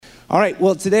All right,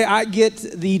 well, today I get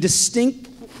the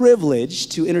distinct privilege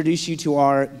to introduce you to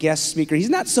our guest speaker. He's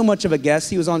not so much of a guest.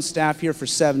 He was on staff here for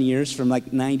 7 years, from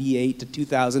like 98 to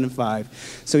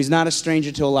 2005. So he's not a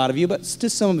stranger to a lot of you, but to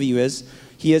some of you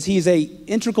He's a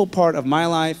integral part of my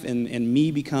life and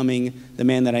me becoming the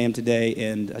man that I am today.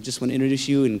 And I just want to introduce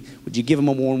you, and would you give him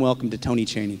a warm welcome to Tony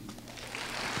Chaney.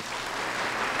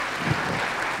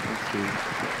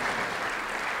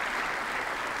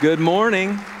 Good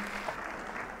morning.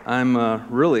 I'm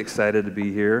really excited to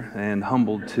be here and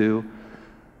humbled too.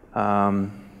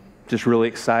 Just really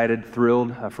excited,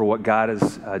 thrilled for what God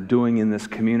is doing in this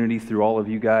community through all of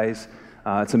you guys.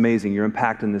 It's amazing. Your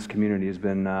impact in this community has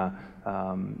been,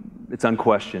 it's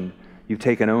unquestioned. You've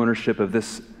taken ownership of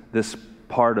this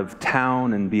part of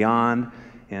town and beyond,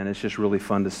 and it's just really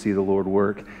fun to see the Lord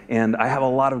work. And I have a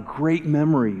lot of great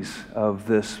memories of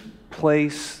this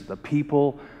place, the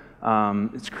people.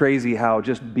 It's crazy how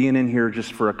just being in here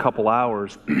just for a couple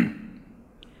hours,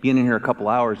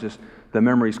 just the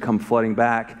memories come flooding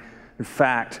back. In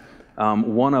fact,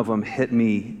 one of them hit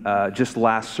me just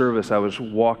last service. I was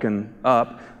walking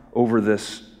up over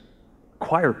this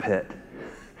choir pit,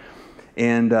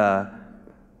 and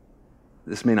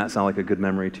this may not sound like a good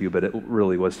memory to you, but it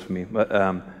really was to me. But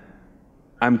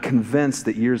I'm convinced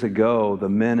that years ago, the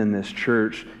men in this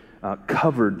church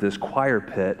covered this choir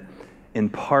pit, in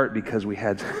part because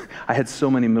I had so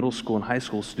many middle school and high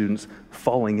school students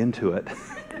falling into it.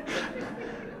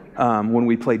 When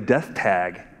we played Death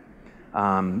Tag,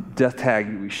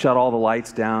 we shut all the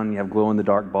lights down, you have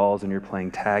glow-in-the-dark balls, and you're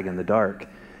playing tag in the dark.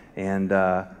 And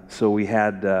so we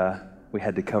had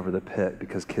to cover the pit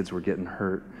because kids were getting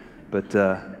hurt. But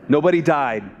nobody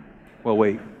died. Well,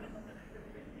 wait.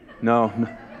 No,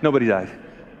 nobody died.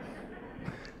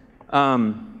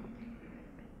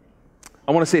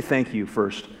 I want to say thank you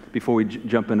first before we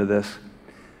jump into this.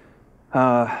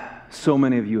 So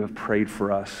many of you have prayed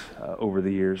for us over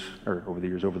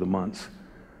the months,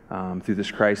 through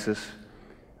this crisis.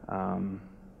 You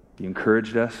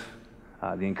encouraged us.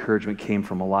 The encouragement came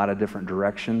from a lot of different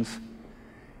directions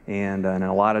and in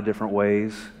a lot of different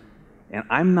ways. And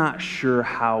I'm not sure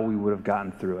how we would have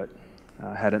gotten through it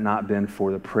had it not been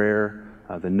for the prayer,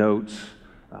 the notes,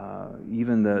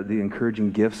 even the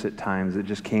encouraging gifts at times. It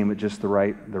just came at just the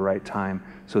right time.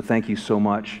 So thank you so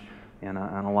much. And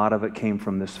a lot of it came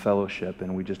from this fellowship,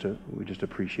 and we just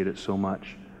appreciate it so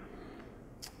much.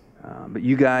 But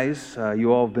you guys,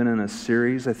 you all have been in a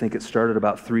series. I think it started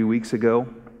about 3 weeks ago.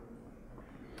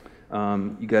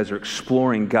 You guys are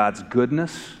exploring God's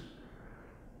goodness,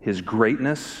 His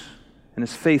greatness, and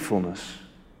His faithfulness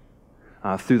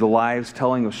through the lives,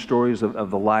 telling of stories of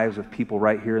the lives of people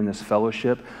right here in this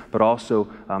fellowship, but also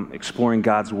exploring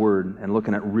God's Word and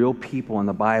looking at real people in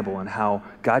the Bible and how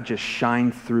God just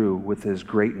shined through with His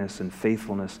greatness and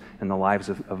faithfulness in the lives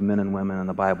of men and women in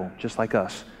the Bible, just like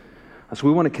us. So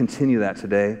we want to continue that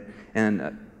today.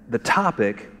 And the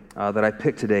topic that I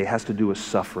picked today has to do with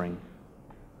suffering.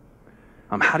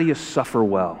 How do you suffer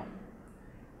well?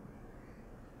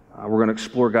 We're going to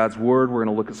explore God's Word. We're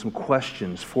going to look at some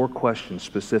questions, 4 questions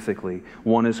specifically.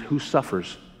 One is, who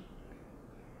suffers?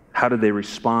 How do they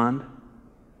respond?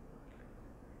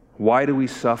 Why do we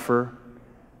suffer?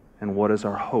 And what is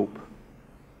our hope?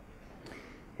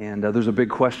 And those are big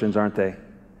questions, aren't they?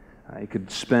 You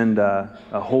could spend a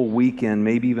whole weekend,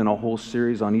 maybe even a whole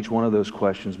series on each one of those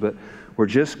questions, but we're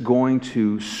just going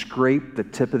to scrape the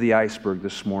tip of the iceberg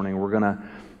this morning. We're going to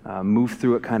move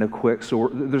through it kind of quick. So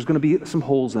there's going to be some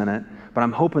holes in it, but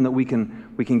I'm hoping that we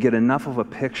can get enough of a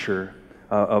picture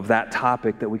of that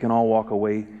topic that we can all walk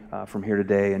away from here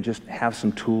today and just have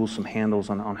some tools, some handles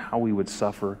on how we would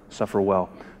suffer well,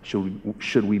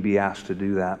 should we be asked to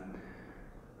do that.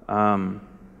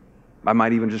 I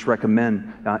might even just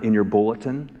recommend in your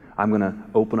bulletin, I'm going to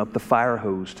open up the fire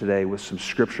hose today with some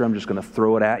scripture. I'm just going to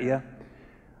throw it at you.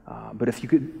 But if you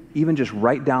could even just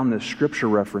write down the scripture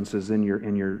references in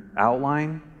your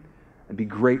outline, it'd be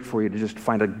great for you to just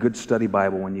find a good study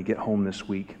Bible when you get home this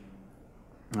week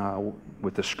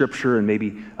with the scripture and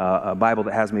maybe a Bible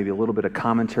that has maybe a little bit of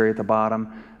commentary at the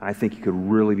bottom. I think you could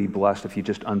really be blessed if you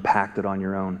just unpacked it on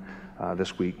your own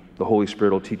this week. The Holy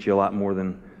Spirit will teach you a lot more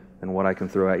than what I can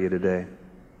throw at you today.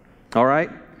 All right,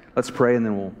 let's pray and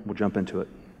then we'll jump into it.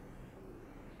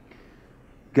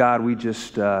 God, we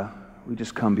just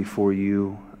come before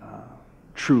you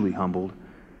truly humbled.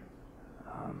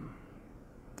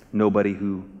 Nobody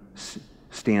who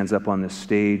stands up on this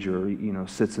stage or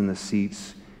sits in the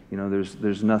seats,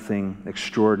 there's nothing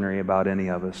extraordinary about any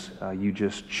of us. You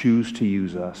just choose to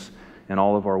use us in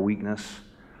all of our weakness,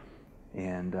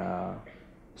 and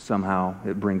somehow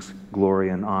it brings glory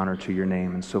and honor to your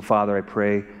name. And so, Father, I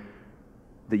pray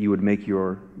that you would make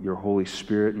your Holy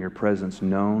Spirit and your presence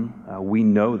known. We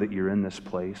know that you're in this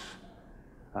place.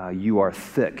 You are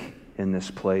thick in this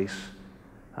place.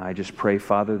 I just pray,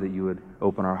 Father, that you would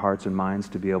open our hearts and minds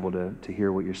to be able to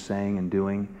hear what you're saying and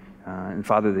doing. And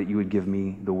Father, that you would give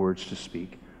me the words to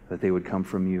speak, that they would come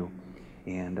from you.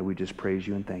 And we just praise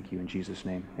you and thank you in Jesus'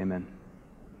 name. Amen.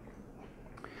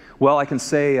 Well, I can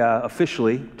say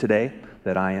officially today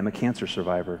that I am a cancer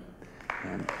survivor.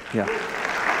 And, yeah.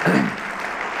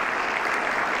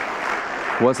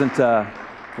 It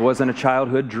wasn't a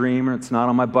childhood dream, or it's not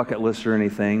on my bucket list or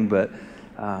anything, but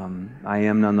I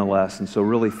am nonetheless, and so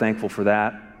really thankful for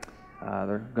that.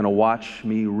 They're going to watch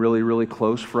me really, really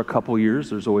close for a couple years.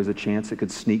 There's always a chance it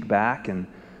could sneak back, and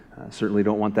certainly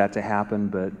don't want that to happen,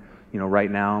 but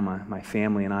right now my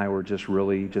family and I were just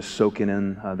really just soaking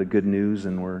in the good news,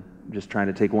 and we're just trying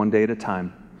to take one day at a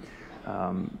time.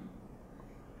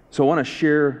 So I want to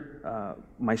share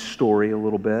my story a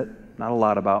little bit, not a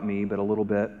lot about me, but a little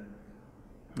bit.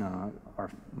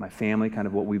 My family, kind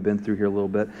of what we've been through here a little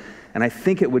bit. And I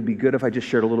think it would be good if I just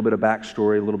shared a little bit of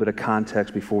backstory, a little bit of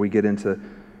context before we get into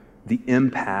the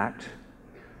impact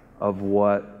of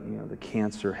what the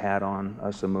cancer had on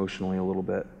us emotionally a little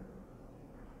bit.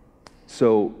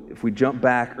 So if we jump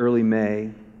back early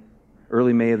May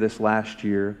of this last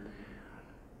year,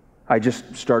 I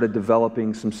just started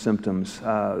developing some symptoms.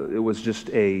 It was just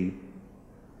a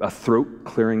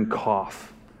throat-clearing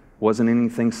cough. Wasn't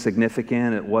anything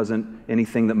significant. It wasn't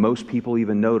anything that most people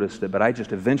even noticed it, but I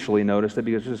just eventually noticed it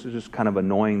because it was just kind of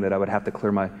annoying that I would have to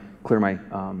clear my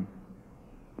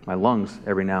lungs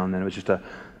every now and then. It was just and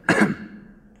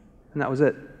that was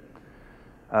it.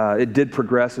 It did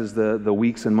progress as the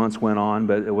weeks and months went on,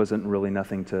 but it wasn't really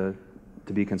nothing to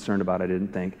be concerned about, I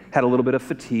didn't think. Had a little bit of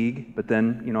fatigue, but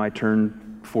then, I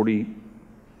turned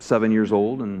 47 years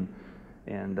old, and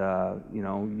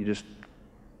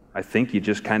I think you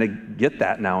just kind of get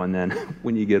that now and then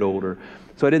when you get older.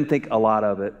 So I didn't think a lot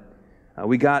of it.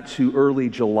 We got to early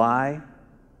July,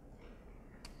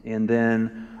 and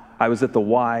then I was at the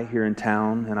Y here in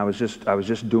town, and I was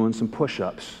just doing some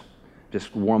push-ups,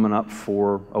 just warming up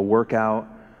for a workout.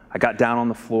 I got down on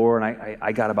the floor, and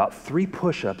I got about 3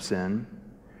 push-ups in,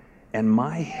 and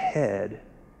my head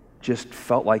just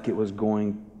felt like it was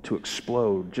going to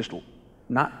explode. Just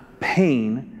not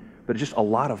pain, but just a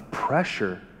lot of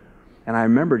pressure. And I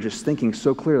remember just thinking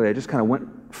so clearly, I just kind of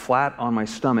went flat on my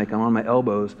stomach and on my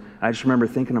elbows. And I just remember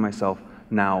thinking to myself,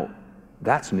 now,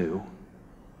 that's new.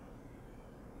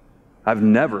 I've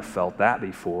never felt that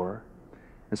before.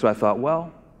 And so I thought,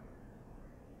 well,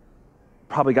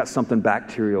 probably got something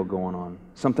bacterial going on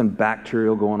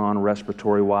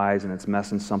respiratory-wise, and it's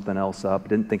messing something else up.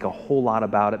 Didn't think a whole lot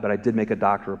about it, but I did make a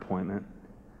doctor appointment.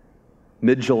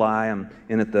 Mid-July, I'm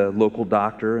in at the local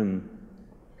doctor, and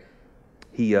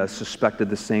he suspected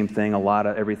the same thing.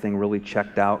 Everything really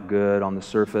checked out good on the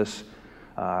surface.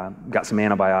 Got some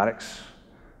antibiotics,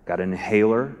 got an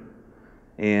inhaler,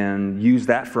 and used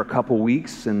that for a couple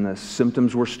weeks, and the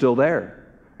symptoms were still there.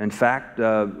 In fact,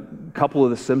 a couple of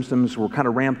the symptoms were kind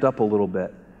of ramped up a little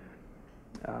bit.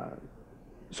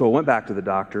 So I went back to the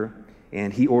doctor,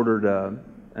 and he ordered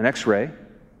an x-ray,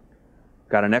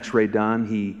 got an x-ray done.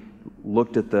 He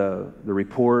looked at the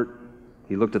report,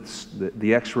 he looked at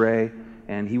the x-ray,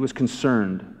 and he was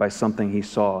concerned by something he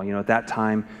saw. At that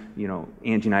time,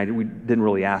 Angie and I, we didn't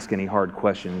really ask any hard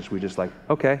questions. We just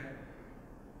okay.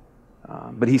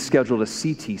 But he scheduled a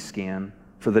CT scan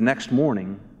for the next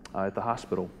morning at the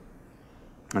hospital.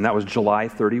 And that was July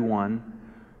 31.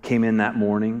 Came in that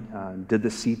morning, did the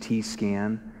CT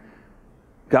scan,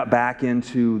 got back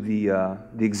into the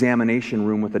examination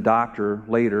room with the doctor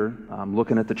later,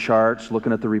 looking at the charts,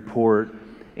 looking at the report,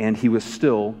 and he was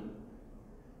still,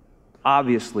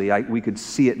 obviously, we could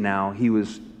see it now, he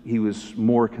was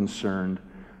more concerned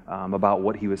about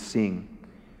what he was seeing.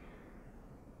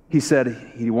 He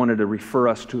said he wanted to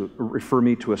refer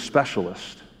me to a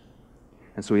specialist.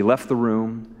 And so he left the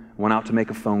room, went out to make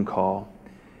a phone call,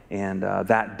 and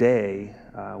that day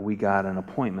we got an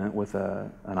appointment with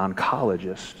an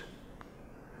oncologist,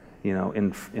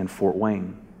 in Fort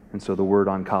Wayne. And so the word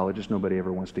oncologist, nobody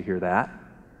ever wants to hear that.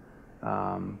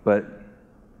 But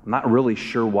I'm not really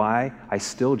sure why. I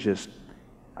still just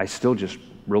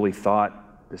really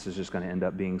thought this is just going to end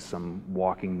up being some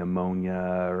walking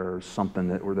pneumonia or something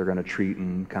where they're going to treat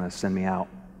and kind of send me out.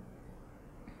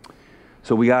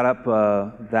 So we got up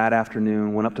that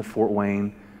afternoon, went up to Fort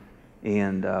Wayne,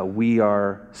 and we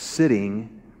are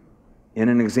sitting in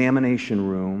an examination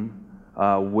room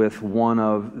with one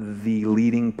of the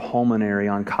leading pulmonary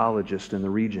oncologists in the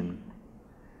region.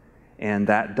 And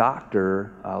that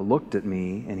doctor looked at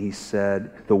me and he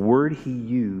said, the word he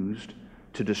used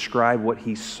to describe what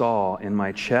he saw in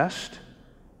my chest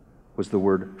was the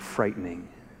word frightening.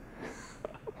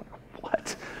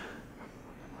 What?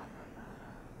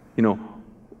 You know,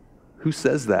 who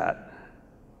says that?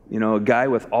 You know, a guy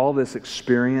with all this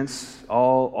experience,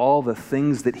 all the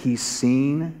things that he's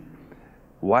seen,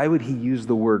 why would he use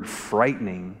the word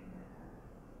frightening?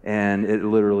 And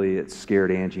it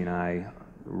scared Angie and I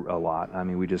a lot. I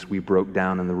mean, we broke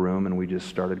down in the room and we just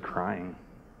started crying.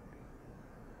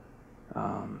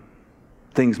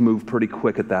 Things moved pretty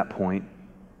quick at that point.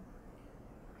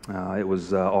 It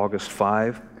was August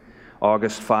 5.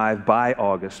 By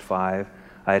August 5,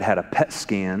 I had had a PET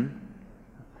scan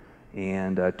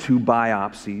and 2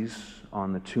 biopsies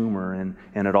on the tumor, and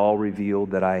it all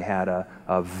revealed that I had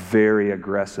a very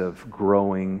aggressive,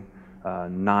 growing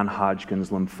non-Hodgkin's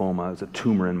lymphoma. It was a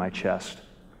tumor in my chest.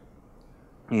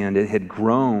 And it had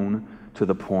grown to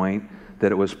the point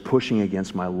that it was pushing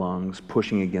against my lungs,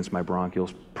 pushing against my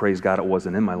bronchioles. Praise God it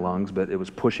wasn't in my lungs, but it was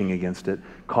pushing against it,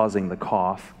 causing the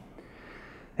cough.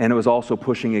 And it was also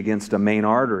pushing against a main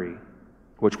artery,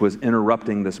 which was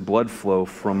interrupting this blood flow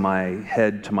from my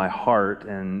head to my heart,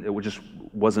 and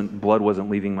blood wasn't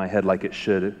leaving my head like it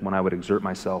should when I would exert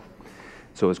myself.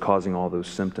 So it was causing all those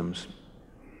symptoms.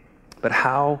 But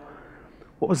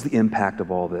what was the impact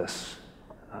of all this?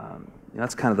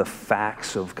 That's kind of the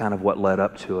facts of kind of what led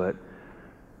up to it.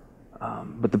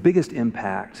 But the biggest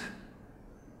impact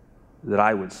that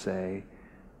I would say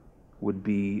would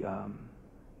be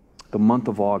the month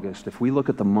of August. If we look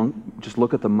at the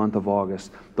month of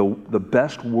August, the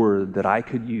best word that I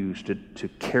could use to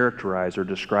characterize or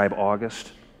describe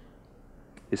August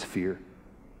is fear.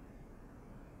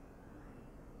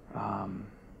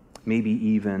 Maybe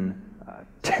even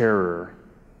terror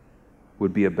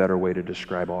would be a better way to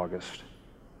describe August.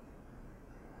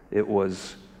 It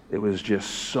was just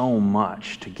so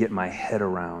much to get my head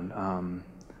around.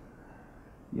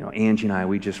 Angie and I,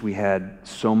 we had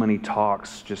so many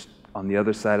talks just on the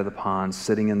other side of the pond,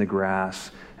 sitting in the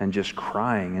grass and just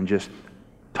crying and just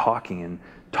talking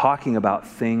about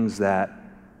things that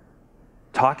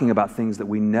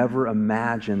we never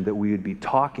imagined that we would be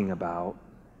talking about,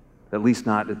 at least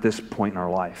not at this point in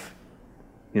our life.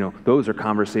 Those are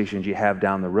conversations you have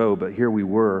down the road, but here we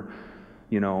were,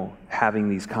 having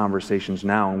these conversations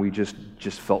now, and we just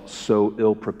felt so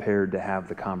ill-prepared to have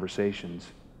the conversations.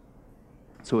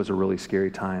 So it was a really scary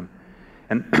time.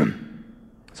 And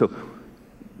so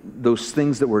those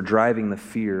things that were driving the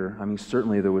fear, I mean,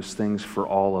 certainly there was things for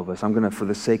all of us. For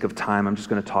the sake of time, I'm just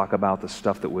going to talk about the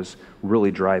stuff that was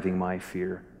really driving my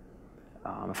fear.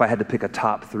 If I had to pick a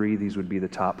top 3, these would be the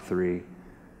top 3.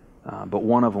 But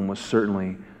one of them was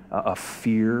certainly a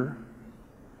fear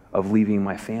of leaving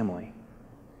my family,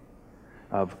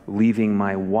 of leaving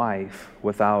my wife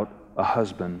without a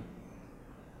husband,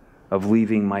 of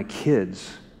leaving my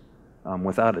kids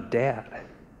without a dad.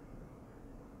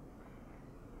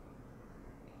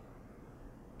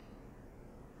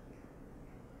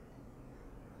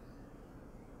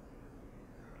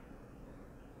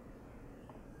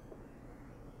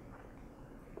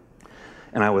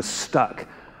 And I was stuck.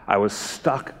 I was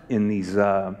stuck in these.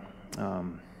 I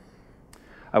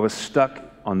was stuck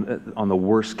on the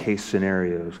worst case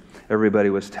scenarios. Everybody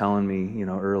was telling me,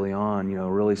 early on,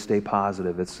 really stay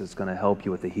positive. It's going to help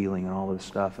you with the healing and all this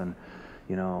stuff. And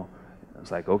I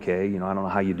was like, okay, I don't know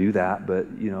how you do that, but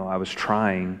I was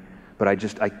trying. But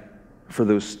for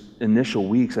those initial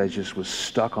weeks, I just was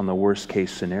stuck on the worst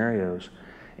case scenarios.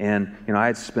 And I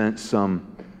had spent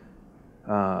some,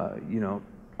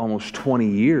 almost 20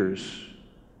 years,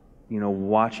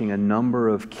 watching a number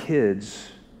of kids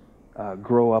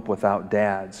grow up without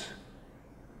dads.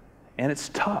 And it's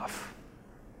tough.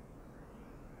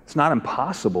 It's not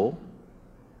impossible.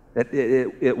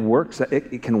 It works.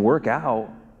 It can work out,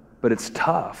 but it's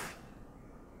tough.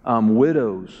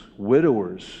 Widowers,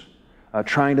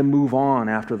 trying to move on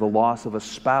after the loss of a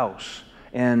spouse.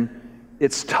 And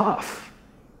it's tough.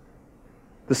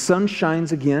 The sun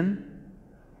shines again.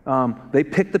 They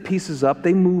pick the pieces up,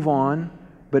 they move on,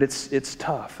 but it's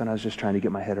tough, and I was just trying to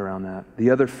get my head around that. The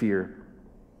other fear,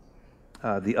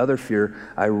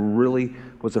 I really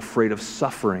was afraid of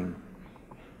suffering.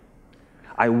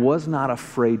 I was not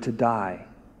afraid to die.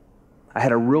 I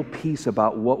had a real peace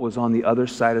about what was on the other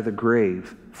side of the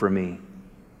grave for me.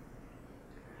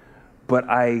 But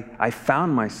I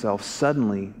found myself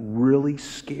suddenly really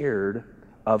scared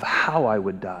of how I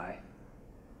would die.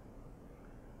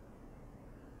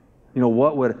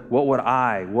 What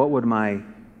would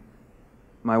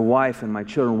my wife and my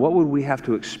children, what would we have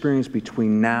to experience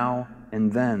between now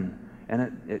and then? And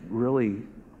it really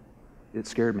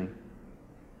scared me.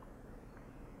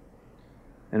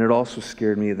 And it also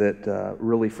scared me that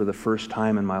really for the first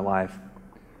time in my life,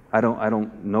 I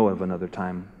don't know of another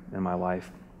time in my life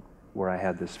where I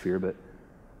had this fear, but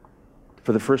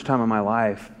for the first time in my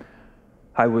life,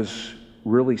 I was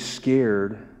really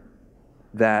scared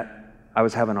that I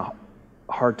was having a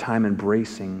hard time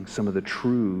embracing some of the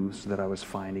truths that I was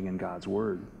finding in God's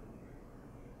Word.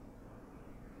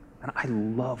 And I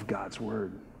love God's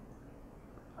Word.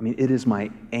 I mean, it is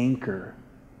my anchor.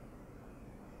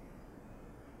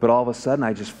 But all of a sudden,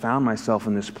 I just found myself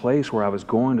in this place where I was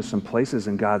going to some places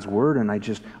in God's Word, and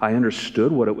I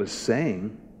understood what it was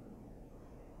saying.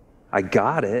 I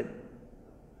got it,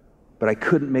 but I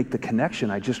couldn't make the connection.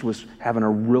 I just was having a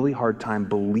really hard time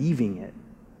believing it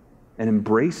and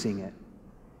embracing it.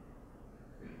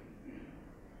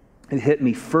 It hit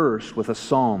me first with a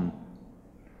psalm.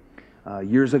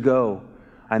 Years ago,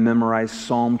 I memorized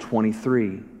Psalm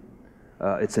 23.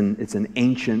 It's an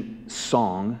ancient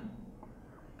song,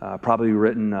 probably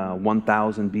written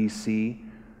 1000 BC,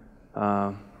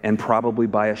 and probably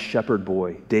by a shepherd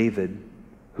boy, David,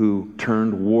 who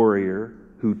turned warrior,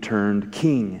 who turned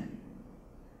king.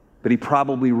 But he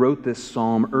probably wrote this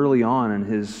psalm early on in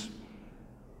his,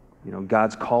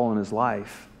 God's call in his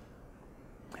life.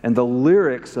 And the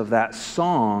lyrics of that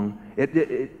song,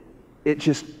 it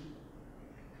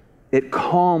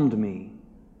calmed me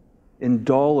in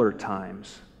duller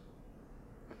times.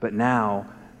 But now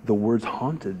the words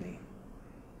haunted me.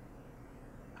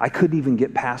 I couldn't even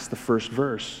get past the first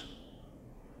verse.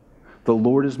 The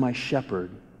Lord is my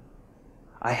shepherd.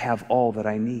 I have all that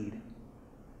I need.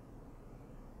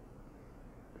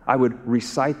 I would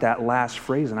recite that last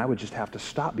phrase and I would just have to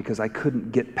stop because I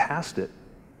couldn't get past it.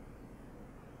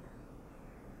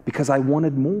 Because I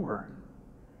wanted more.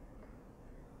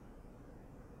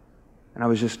 And that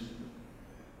was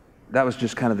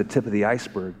just kind of the tip of the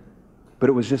iceberg. But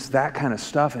it was just that kind of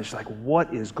stuff. And it's like,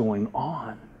 what is going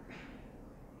on?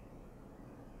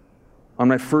 On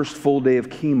my first full day of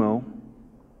chemo,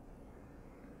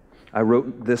 I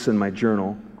wrote this in my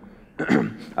journal.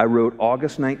 I wrote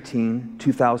August 19,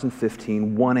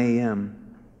 2015, 1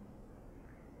 a.m.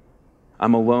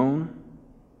 I'm alone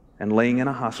and laying in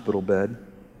a hospital bed.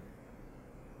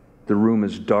 The room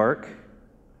is dark,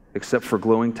 except for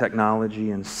glowing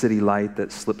technology and city light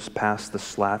that slips past the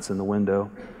slats in the window.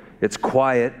 It's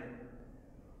quiet,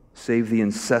 save the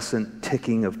incessant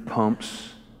ticking of pumps.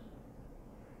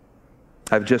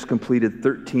 I've just completed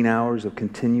 13 hours of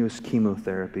continuous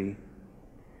chemotherapy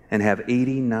and have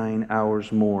 89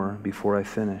 hours more before I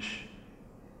finish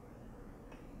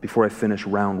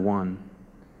round 1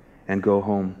 and go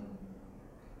home.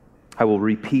 I will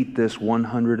repeat this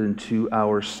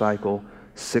 102-hour cycle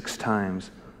 6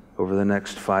 times over the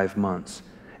next 5 months.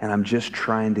 And I'm just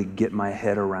trying to get my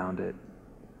head around it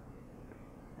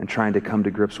and trying to come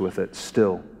to grips with it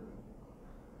still.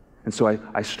 And so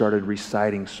I started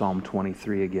reciting Psalm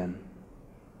 23 again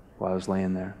while I was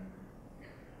laying there.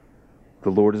 The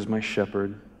Lord is my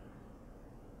shepherd.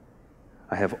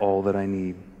 I have all that I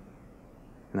need.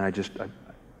 And I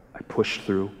pushed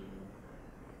through.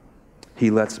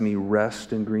 He lets me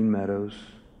rest in green meadows.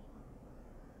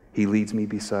 He leads me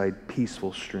beside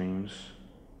peaceful streams.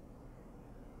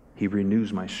 He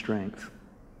renews my strength.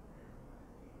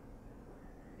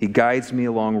 He guides me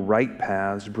along right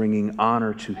paths, bringing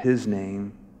honor to His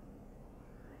name.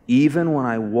 Even when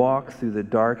I walk through the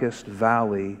darkest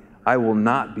valley, I will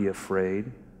not be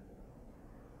afraid,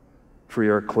 for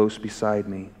you are close beside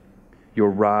me. Your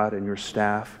rod and your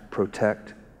staff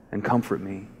protect and comfort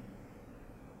me.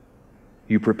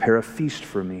 You prepare a feast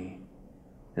for me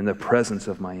in the presence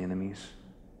of my enemies.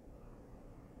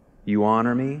 You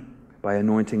honor me by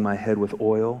anointing my head with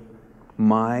oil.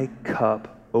 My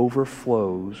cup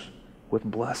overflows with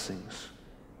blessings.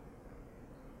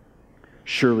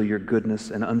 Surely your goodness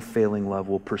and unfailing love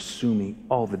will pursue me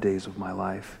all the days of my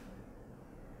life,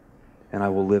 and I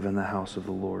will live in the house of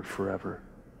the Lord forever.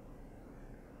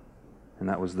 And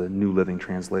that was the New Living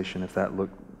Translation, if that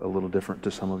looked a little different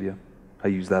to some of you. I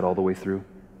used that all the way through.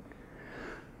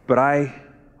 But I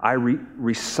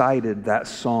recited that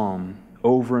psalm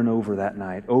over and over that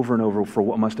night, over and over for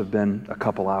what must have been a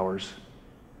couple hours.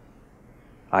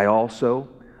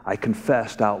 I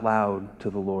confessed out loud to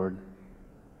the Lord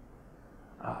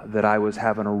that I was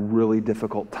having a really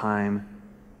difficult time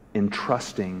in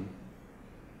trusting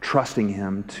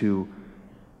Him to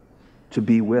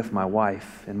be with my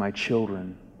wife and my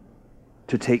children,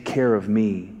 to take care of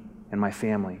me and my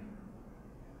family.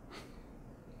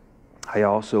 I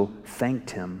also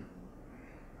thanked Him.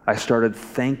 I started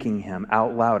thanking Him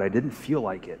out loud. I didn't feel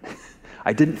like it.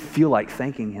 I didn't feel like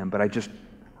thanking him, but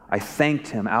I thanked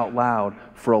him out loud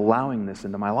for allowing this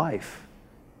into my life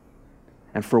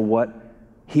and for what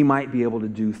he might be able to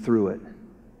do through it.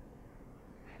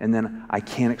 And then I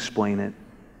can't explain it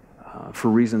for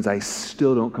reasons I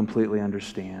still don't completely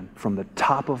understand. From the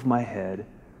top of my head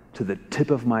to the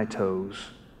tip of my toes,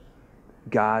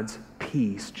 God's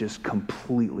peace just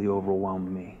completely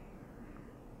overwhelmed me.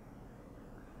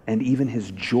 And even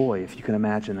his joy, if you can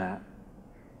imagine that.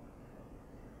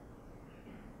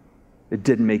 It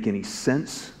didn't make any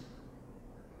sense.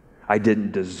 I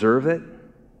didn't deserve it,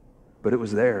 but it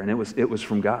was there, and it was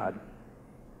from God.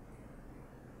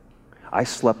 I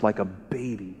slept like a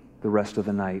baby the rest of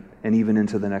the night and even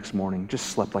into the next morning. Just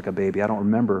slept like a baby. I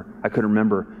couldn't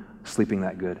remember sleeping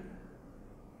that good.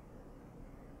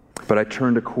 But I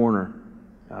turned a corner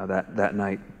that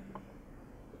night.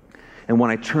 And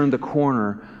when I turned the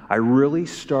corner, I really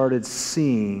started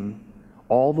seeing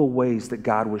all the ways that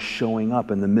God was showing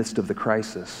up in the midst of the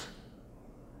crisis.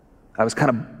 I was kind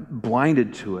of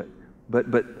blinded to it,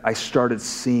 but I started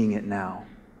seeing it now.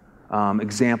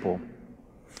 Example,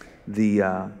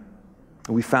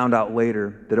 we found out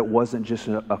later that it wasn't just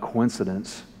a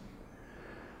coincidence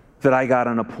that I got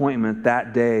an appointment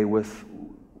that day with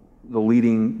the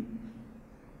leading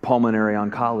pulmonary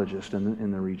oncologist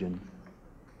in the region.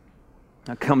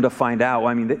 Now, come to find out,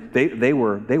 I mean, they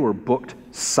were booked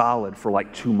solid for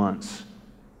like 2 months.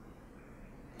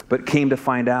 But came to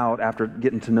find out after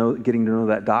getting to know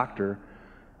that doctor,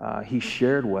 he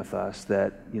shared with us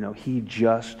that he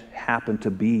just happened to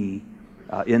be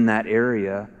in that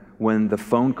area when the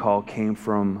phone call came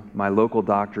from my local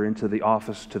doctor into the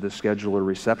office to the scheduler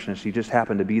receptionist. He just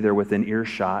happened to be there within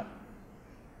earshot.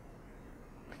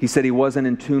 He said he wasn't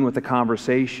in tune with the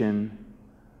conversation,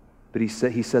 but he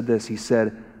said this,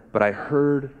 but I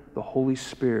heard the Holy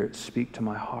Spirit speak to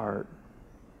my heart,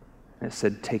 and it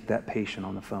said, take that patient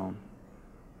on the phone.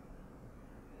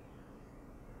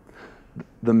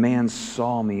 The man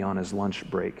saw me on his lunch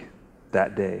break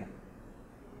that day.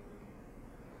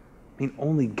 I mean,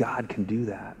 only God can do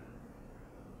that.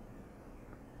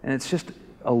 And it's just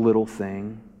a little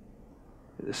thing.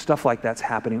 Stuff like that's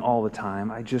happening all the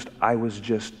time. I was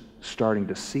just starting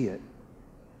to see it.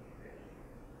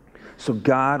 So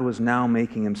God was now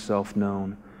making himself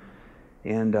known.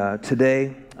 And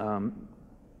today,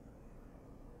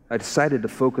 I decided to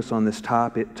focus on this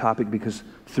topic because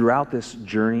throughout this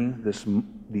journey,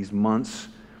 these months,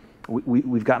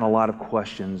 we've gotten a lot of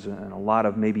questions and a lot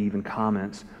of maybe even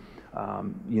comments.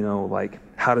 Like,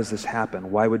 how does this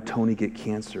happen? Why would Tony get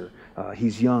cancer?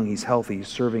 He's young, he's healthy, he's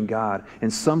serving God. In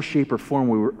some shape or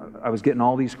form, I was getting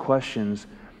all these questions,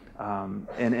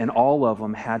 and all of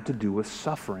them had to do with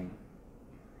suffering.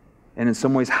 And in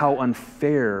some ways, how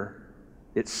unfair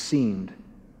it seemed.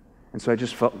 And so I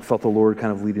just felt the Lord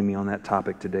kind of leading me on that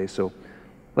topic today. So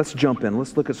let's jump in.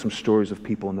 Let's look at some stories of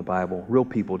people in the Bible, real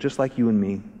people, just like you and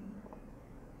me.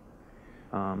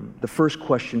 The first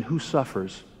question, who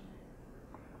suffers?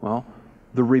 Well,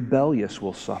 the rebellious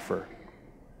will suffer.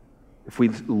 If we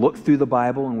look through the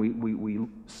Bible and we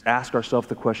ask ourselves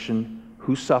the question,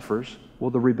 who suffers?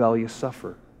 Well, the rebellious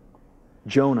suffer.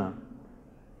 Jonah.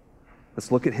 Let's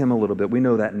look at him a little bit. We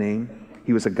know that name.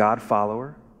 He was a God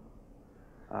follower.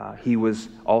 He was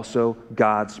also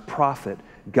God's prophet.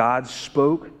 God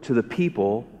spoke to the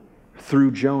people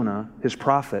through Jonah, his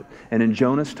prophet. And in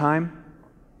Jonah's time,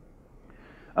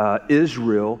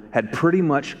 Israel had pretty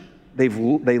much, they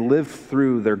lived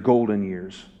through their golden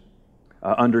years.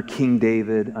 Under King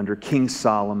David, under King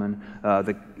Solomon,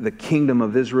 the kingdom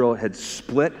of Israel had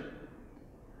split.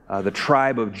 The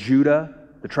tribes of Judah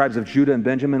and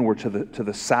Benjamin were to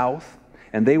the south,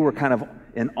 and they were kind of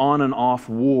an on and off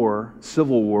war,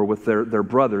 civil war with their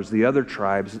brothers, the other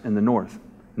tribes in the north,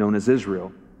 known as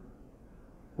Israel.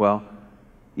 Well,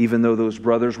 even though those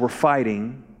brothers were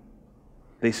fighting,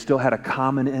 they still had a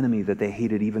common enemy that they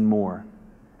hated even more,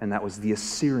 and that was the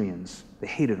Assyrians. They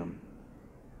hated them.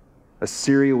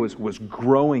 Assyria was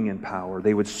growing in power.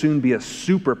 They would soon be a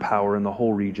superpower in the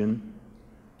whole region.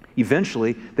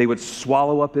 Eventually, they would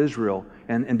swallow up Israel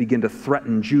and begin to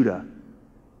threaten Judah.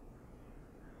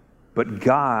 But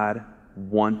God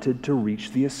wanted to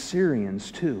reach the Assyrians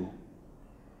too.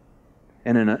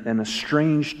 And in a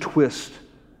strange twist,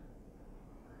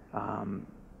 God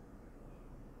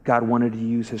wanted to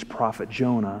use his prophet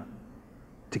Jonah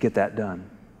to get that done.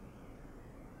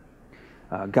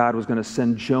 God was going to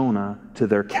send Jonah to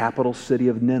their capital city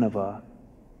of Nineveh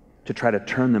to try to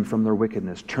turn them from their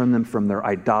wickedness, turn them from their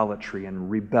idolatry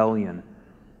and rebellion,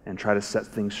 and try to set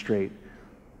things straight.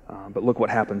 But look what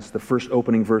happens. The first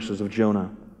opening verses of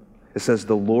Jonah. It says,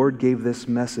 the Lord gave this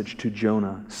message to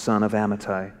Jonah, son of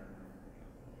Amittai.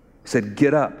 He said,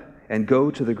 get up and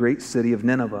go to the great city of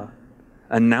Nineveh.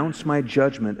 Announce my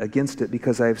judgment against it,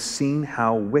 because I have seen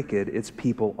how wicked its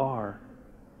people are.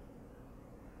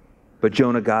 But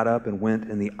Jonah got up and went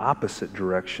in the opposite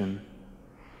direction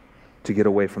to get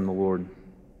away from the Lord.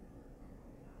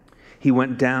 He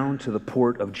went down to the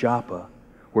port of Joppa,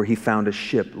 where he found a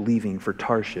ship leaving for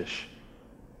Tarshish.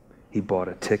 He bought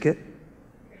a ticket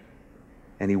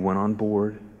and he went on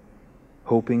board,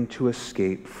 hoping to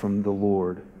escape from the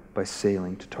Lord by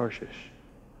sailing to Tarshish.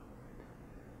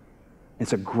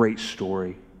 It's a great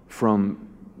story from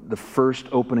the first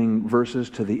opening verses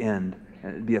to the end.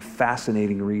 And it'd be a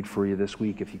fascinating read for you this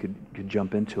week if you could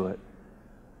jump into it.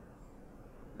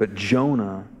 But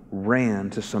Jonah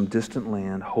ran to some distant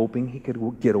land, hoping he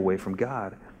could get away from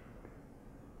God.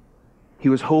 He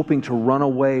was hoping to run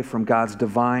away from God's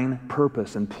divine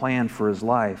purpose and plan for his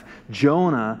life.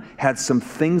 Jonah had some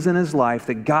things in his life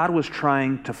that God was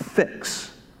trying to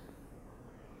fix.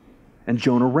 And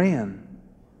Jonah ran.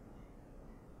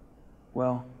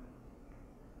 Well,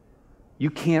 you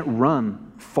can't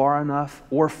run far enough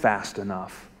or fast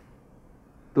enough.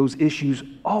 Those issues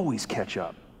always catch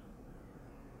up.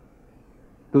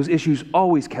 Those issues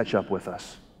always catch up with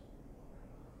us.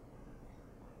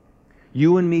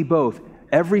 You and me both,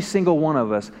 every single one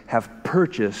of us have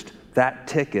purchased that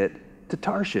ticket to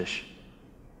Tarshish.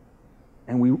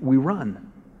 And we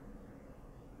run.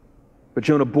 But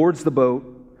Jonah boards the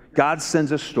boat. God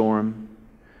sends a storm.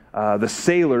 The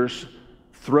sailors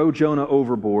throw Jonah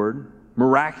overboard.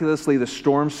 Miraculously, the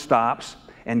storm stops,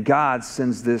 and God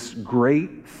sends this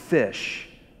great fish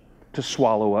to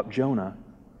swallow up Jonah,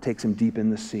 takes him deep in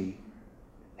the sea.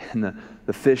 And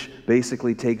the fish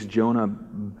basically takes Jonah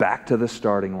back to the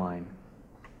starting line.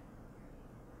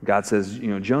 God says,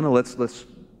 Jonah, let's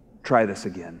try this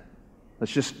again.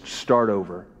 Let's just start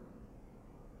over.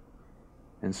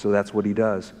 And so that's what he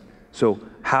does. So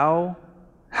how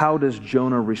does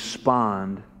Jonah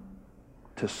respond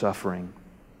to suffering?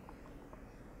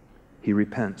 He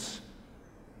repents.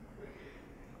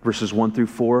 Verses 1 through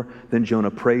 4, then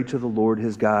Jonah prayed to the Lord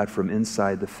his God from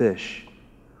inside the fish.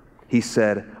 He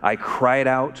said, I cried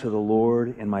out to the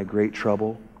Lord in my great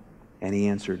trouble, and he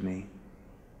answered me.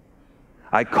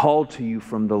 I called to you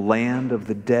from the land of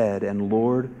the dead, and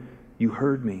Lord, you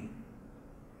heard me.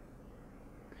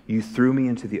 You threw me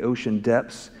into the ocean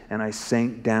depths, and I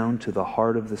sank down to the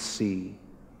heart of the sea.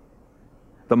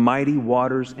 The mighty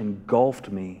waters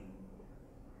engulfed me.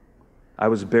 I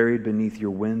was buried beneath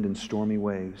your wind and stormy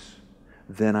waves.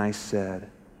 Then I said,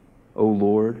 O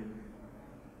Lord,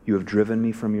 you have driven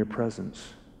me from your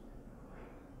presence.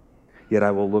 Yet I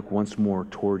will look once more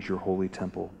towards your holy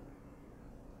temple.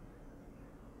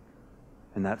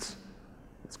 And that's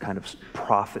kind of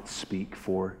prophet speak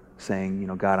for saying,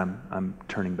 God, I'm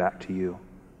turning back to you.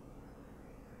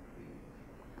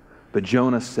 But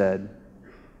Jonah said,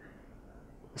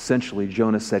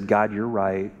 God, you're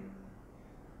right.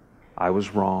 I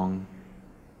was wrong.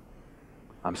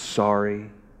 I'm sorry.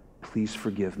 Please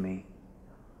forgive me.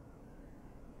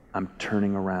 I'm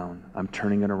turning around. I'm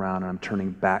turning it around, and I'm turning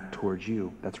back towards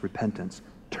you. That's repentance.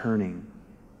 Turning.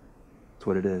 That's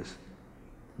what it is.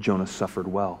 Jonah suffered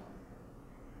well.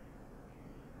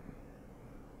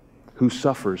 Who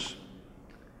suffers?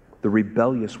 The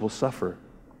rebellious will suffer.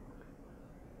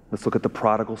 Let's look at the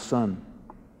prodigal son.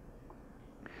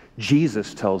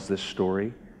 Jesus tells this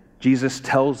story. Jesus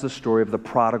tells the story of the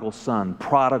prodigal son.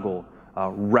 Prodigal,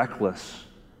 reckless,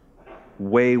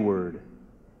 wayward,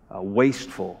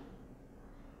 wasteful.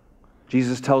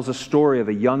 Jesus tells a story of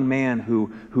a young man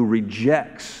who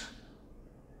rejects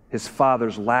his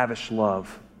father's lavish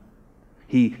love.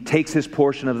 He takes his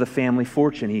portion of the family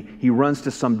fortune. He runs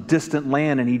to some distant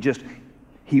land, and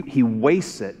he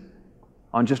wastes it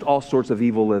on just all sorts of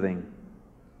evil living.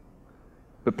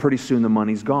 But pretty soon the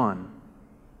money's gone.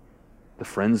 The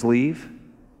friends leave.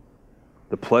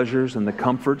 The pleasures and the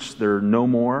comforts, they're no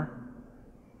more.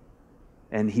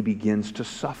 And he begins to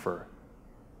suffer.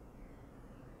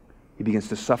 He begins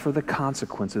to suffer the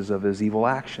consequences of his evil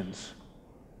actions.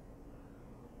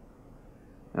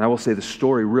 And I will say the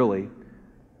story really,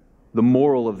 the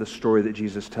moral of the story that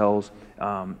Jesus tells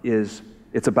is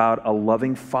it's about a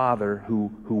loving father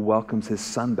who welcomes his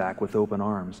son back with open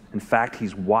arms. In fact,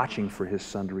 he's watching for his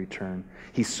son to return.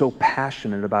 He's so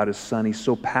passionate about his son. He's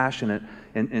so passionate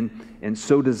and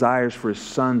so desires for his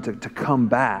son to come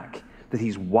back that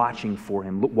he's watching for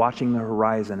him, watching the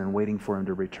horizon and waiting for him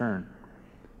to return.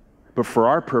 But for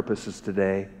our purposes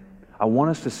today, I want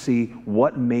us to see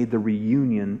what made the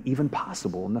reunion even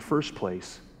possible in the first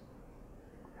place.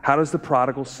 How does the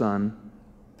prodigal son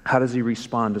How does he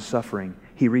respond to suffering?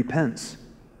 He repents.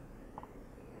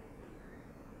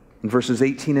 In verses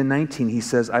 18 and 19, he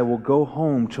says, I will go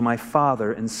home to my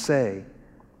father and say,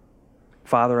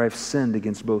 Father, I've sinned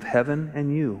against both heaven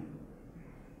and you,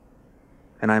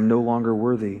 and I am no longer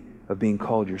worthy of being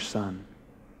called your son.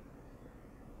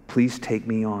 Please take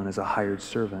me on as a hired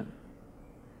servant.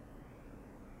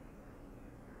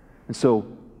 And so,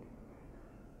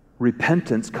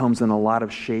 repentance comes in a lot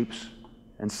of shapes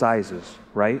and sizes,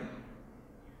 right?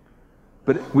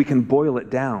 But we can boil it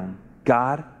down.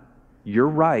 God, you're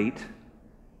right.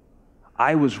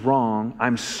 I was wrong.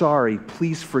 I'm sorry.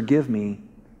 Please forgive me.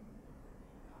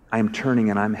 I am turning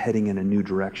and I'm heading in a new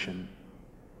direction.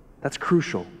 That's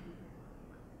crucial.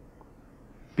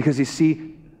 Because you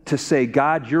see, to say,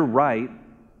 God, you're right.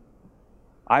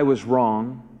 I was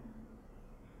wrong.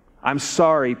 I'm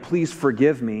sorry. Please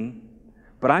forgive me.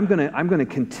 But I'm going to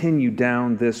continue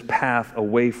down this path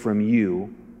away from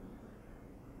you.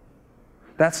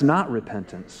 That's not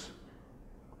repentance.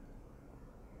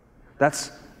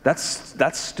 That's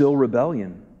still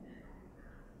rebellion.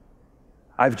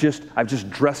 I've just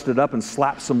dressed it up and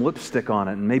slapped some lipstick on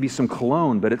it and maybe some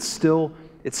cologne, but it's still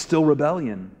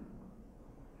rebellion.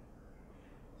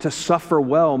 To suffer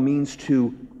well means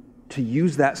to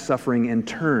use that suffering in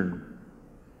turn.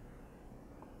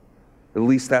 At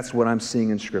least that's what I'm seeing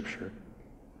in Scripture.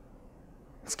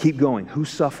 Let's keep going. Who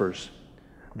suffers?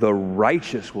 The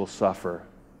righteous will suffer.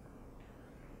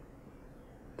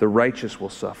 The righteous will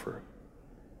suffer.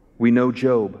 We know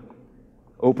Job.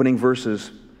 The opening verse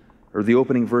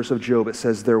of Job, it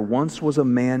says, there once was a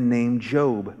man named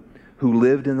Job who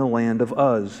lived in the land of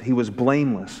Uz. He was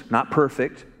blameless, not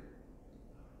perfect,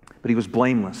 but he was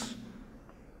blameless.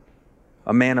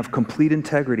 A man of complete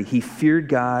integrity. He feared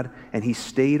God and he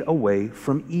stayed away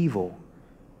from evil.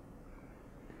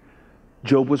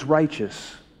 Job was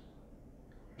righteous.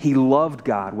 He loved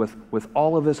God with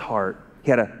all of his heart. He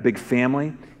had a big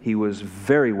family. He was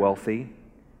very wealthy.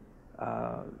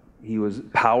 He was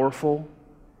powerful,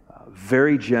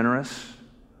 very generous,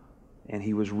 and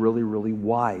he was really, really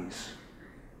wise.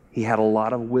 He had a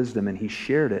lot of wisdom and he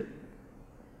shared it.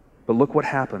 But look what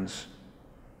happens.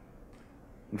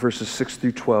 In verses 6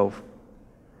 through 12,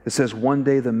 it says, one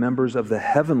day the members of the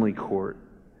heavenly court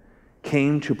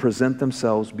came to present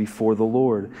themselves before the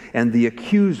Lord, and the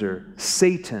accuser,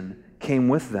 Satan, came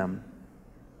with them.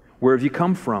 Where have you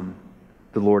come from?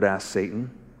 The Lord asked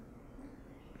Satan.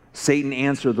 Satan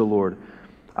answered the Lord,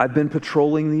 I've been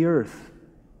patrolling the earth.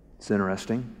 It's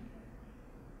interesting.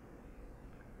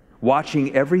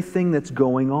 Watching everything that's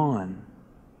going on.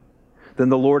 Then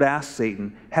the Lord asked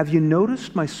Satan, have you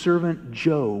noticed my servant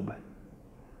Job?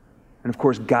 And of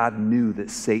course, God knew that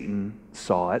Satan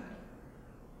saw it.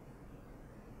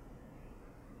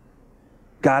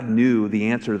 God knew the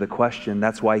answer to the question.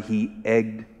 That's why he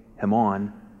egged him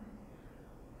on.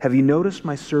 Have you noticed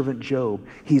my servant Job?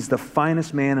 He's the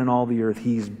finest man in all the earth.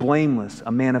 He's blameless,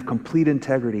 a man of complete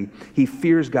integrity. He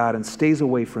fears God and stays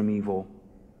away from evil.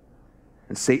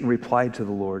 And Satan replied to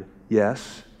the Lord,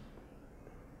 yes,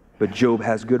 but Job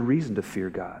has good reason to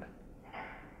fear God.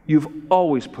 You've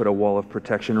always put a wall of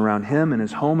protection around him and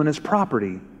his home and his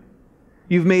property.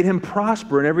 You've made him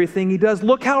prosper in everything he does.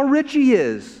 Look how rich he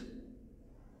is.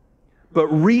 But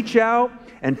reach out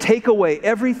and take away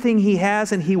everything he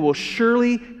has, and he will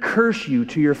surely curse you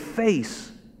to your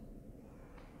face.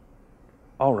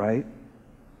 All right,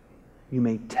 you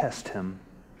may test him.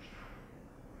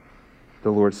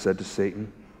 The Lord said to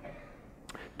Satan,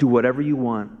 do whatever you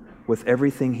want with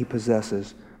everything he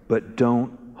possesses, but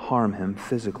don't harm him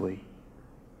physically.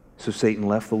 So Satan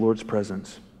left the Lord's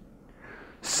presence.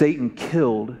 Satan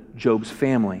killed Job's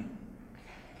family,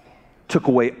 took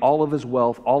away all of his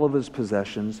wealth, all of his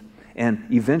possessions, and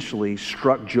eventually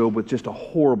struck Job with just a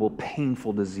horrible,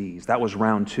 painful disease. That was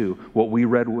round 2. What we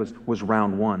read was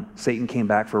round 1. Satan came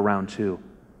back for round 2.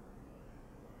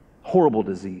 Horrible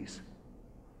disease.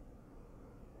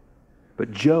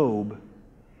 But Job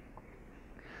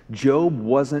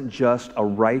wasn't just a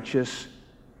righteous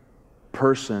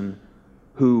person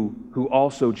who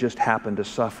also just happened to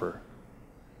suffer.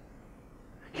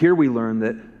 Here we learn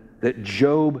that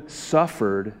Job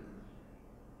suffered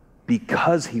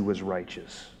because he was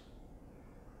righteous.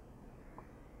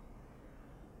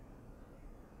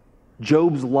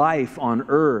 Job's life on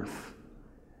earth,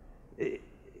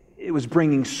 it was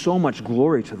bringing so much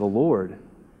glory to the Lord.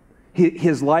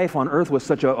 His life on earth was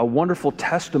such a wonderful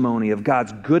testimony of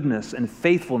God's goodness and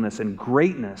faithfulness and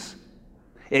greatness.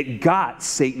 It got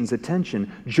Satan's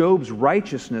attention. Job's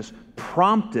righteousness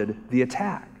prompted the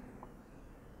attack.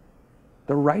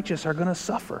 The righteous are going to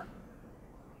suffer.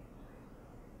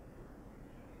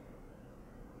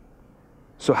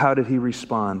 So how did he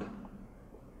respond?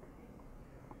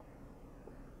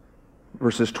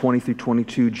 Verses 20 through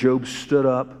 22, Job stood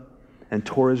up and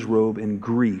tore his robe in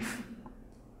grief.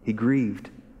 He grieved.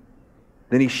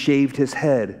 Then he shaved his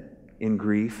head in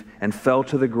grief and fell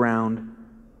to the ground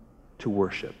to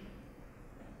worship.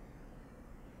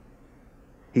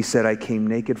 He said, I came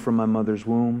naked from my mother's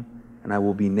womb, and I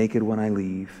will be naked when I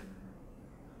leave.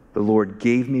 The Lord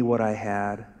gave me what I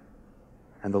had,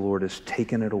 and the Lord has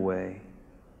taken it away.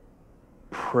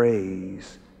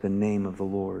 Praise the name of the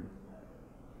Lord.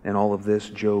 In all of this,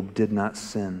 Job did not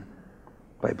sin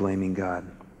by blaming God.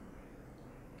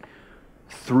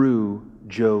 Through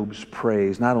Job's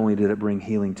praise, not only did it bring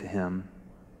healing to him,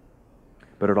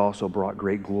 but it also brought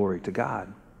great glory to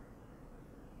God.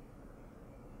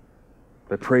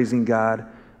 By praising God,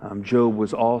 Job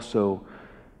was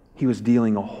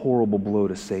dealing a horrible blow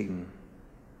to Satan,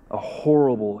 a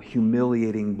horrible,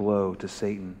 humiliating blow to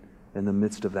Satan in the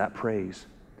midst of that praise.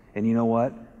 And you know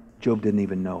what? Job didn't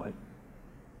even know it.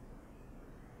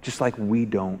 Just like we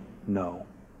don't know.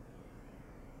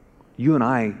 You and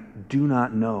I do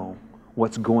not know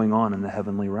what's going on in the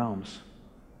heavenly realms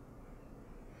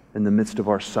in the midst of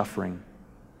our suffering.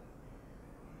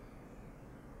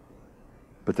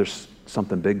 But there's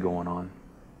something big going on.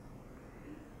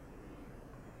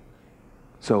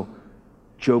 So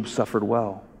Job suffered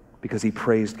well because he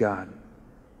praised God.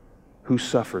 Who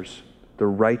suffers? The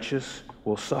righteous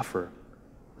will suffer.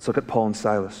 Let's look at Paul and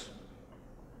Silas.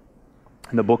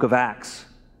 In the book of Acts,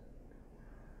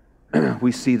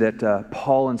 we see that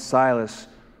Paul and Silas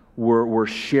were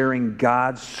sharing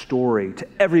God's story to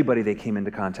everybody they came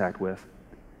into contact with.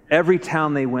 Every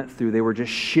town they went through, they were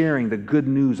just sharing the good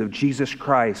news of Jesus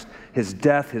Christ, His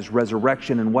death, His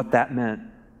resurrection, and what that meant.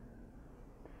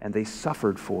 And they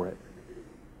suffered for it.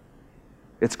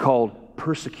 It's called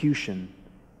persecution.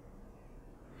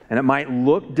 And it might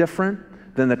look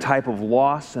different than the type of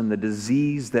loss and the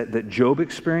disease that Job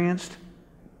experienced,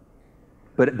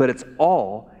 but it's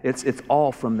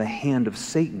all from the hand of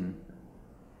Satan.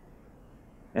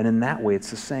 And in that way,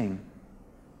 it's the same.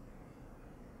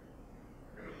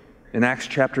 In Acts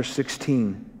chapter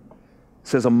 16, it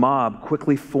says, a mob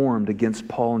quickly formed against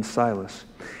Paul and Silas,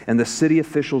 and the city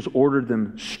officials ordered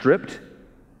them stripped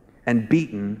and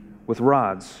beaten with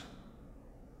rods.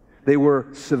 They were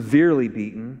severely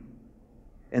beaten,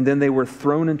 and then they were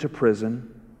thrown into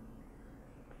prison.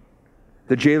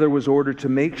 The jailer was ordered to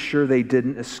make sure they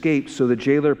didn't escape, so the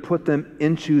jailer put them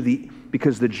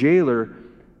because the jailer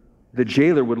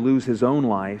would lose his own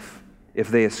life if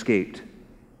they escaped.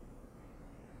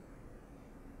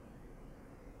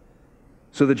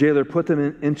 So the jailer put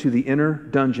them into the inner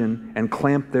dungeon and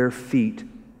clamped their feet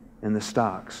in the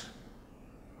stocks.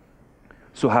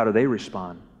 So how do they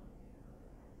respond?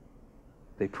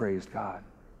 They praised God.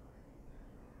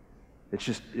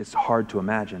 It's hard to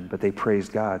imagine, but they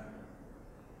praised God.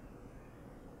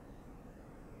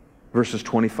 Verses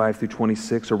 25 through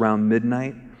 26, around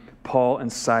midnight, Paul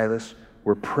and Silas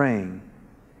were praying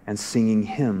and singing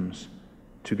hymns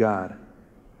to God.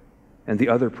 And the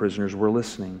other prisoners were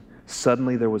listening.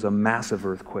 Suddenly there was a massive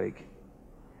earthquake,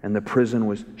 and the prison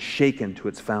was shaken to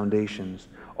its foundations.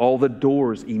 All the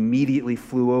doors immediately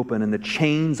flew open, and the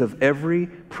chains of every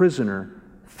prisoner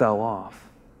fell off.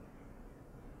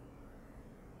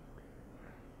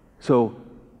 So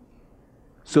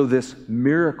this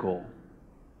miracle,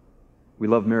 we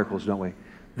love miracles, don't we?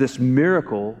 This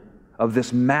miracle of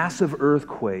this massive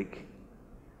earthquake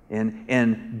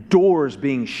and doors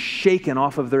being shaken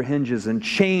off of their hinges and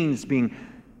chains being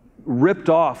ripped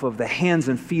off of the hands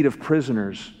and feet of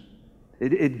prisoners,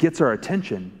 it gets our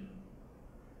attention.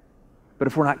 But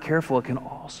if we're not careful, it can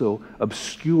also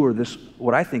obscure this,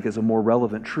 what I think is a more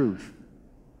relevant truth.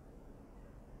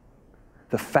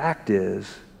 The fact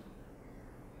is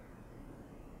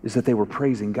that they were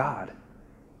praising God.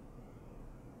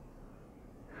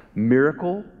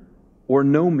 Miracle or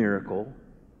no miracle,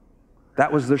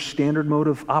 that was their standard mode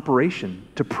of operation,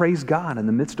 to praise God in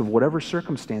the midst of whatever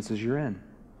circumstances you're in.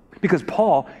 Because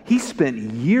Paul, he spent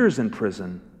years in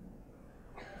prison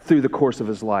through the course of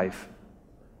his life.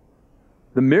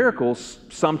 The miracles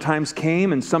sometimes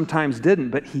came and sometimes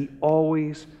didn't, but he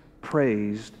always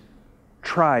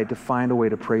tried to find a way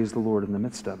to praise the Lord in the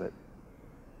midst of it.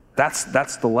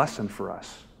 That's the lesson for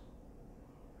us.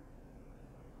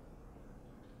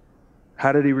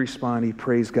 How did he respond? He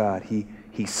praised God. He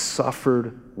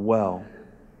suffered well.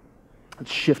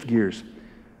 Let's shift gears.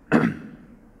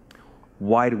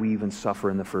 Why do we even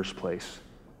suffer in the first place?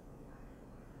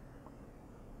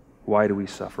 Why do we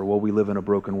suffer? Well, we live in a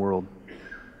broken world.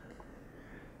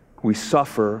 We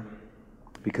suffer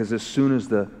because as soon as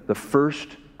the first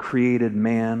created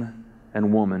man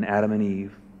and woman, Adam and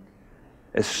Eve,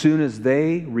 as soon as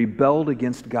they rebelled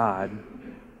against God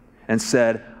and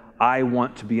said, I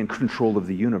want to be in control of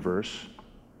the universe,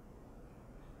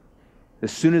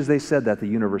 as soon as they said that, the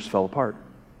universe fell apart.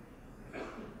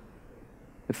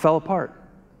 It fell apart.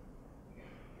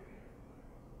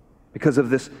 Because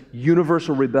of this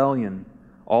universal rebellion,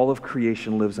 all of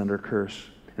creation lives under curse.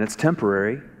 And it's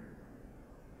temporary.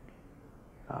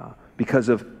 Because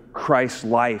of Christ's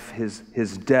life,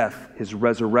 his death, his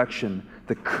resurrection,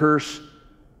 the curse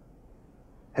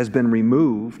has been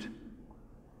removed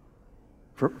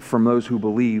from those who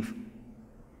believe.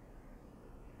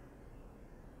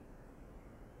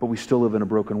 But we still live in a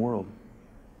broken world.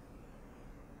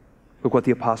 Look what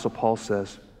the Apostle Paul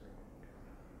says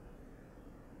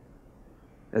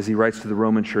as he writes to the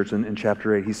Roman church in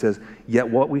chapter 8. He says, yet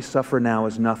what we suffer now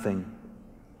is nothing.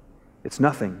 It's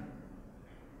nothing.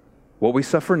 What we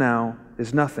suffer now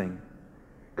is nothing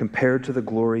compared to the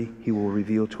glory he will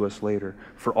reveal to us later.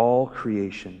 For all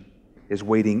creation is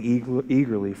waiting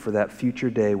eagerly for that future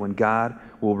day when God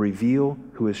will reveal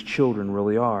who his children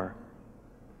really are.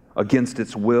 Against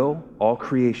its will, all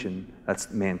creation,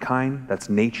 that's mankind, that's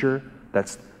nature,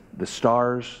 that's the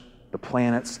stars, the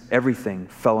planets, everything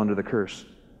fell under the curse.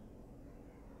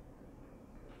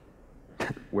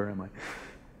 Where am I?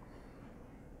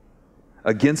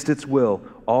 Against its will,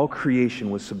 all creation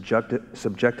was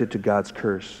subjected to God's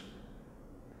curse.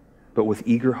 But with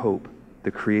eager hope,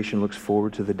 the creation looks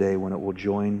forward to the day when it will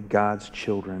join God's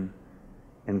children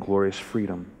in glorious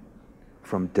freedom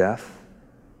from death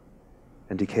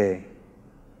and decay.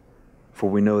 For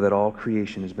we know that all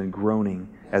creation has been groaning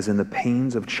as in the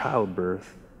pains of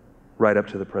childbirth right up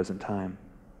to the present time.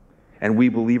 And we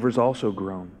believers also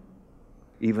groan,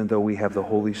 even though we have the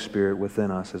Holy Spirit within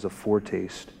us as a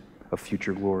foretaste of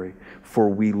future glory. For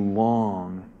we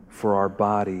long for our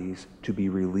bodies to be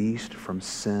released from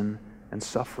sin and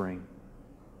suffering.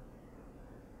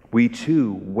 We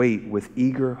too wait with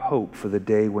eager hope for the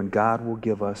day when God will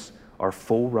give us our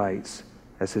full rights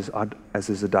as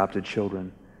his adopted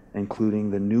children, including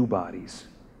the new bodies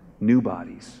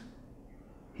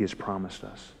he has promised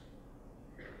us.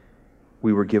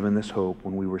 We were given this hope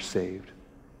when we were saved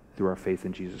through our faith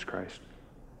in Jesus Christ.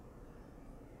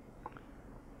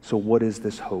 So what is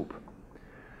this hope?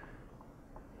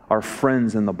 Our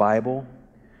friends in the Bible,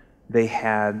 they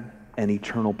had an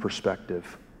eternal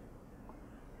perspective.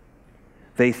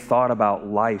 They thought about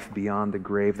life beyond the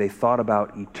grave. They thought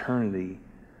about eternity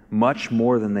much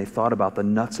more than they thought about the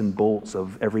nuts and bolts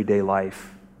of everyday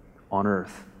life on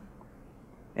earth.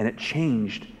 And it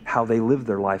changed how they lived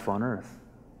their life on earth.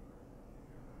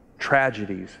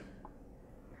 Tragedies,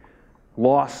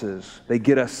 losses, they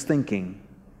get us thinking.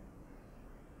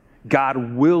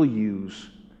 God will use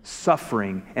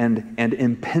suffering and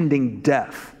impending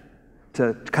death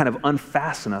to kind of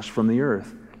unfasten us from the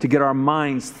earth, to get our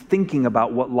minds thinking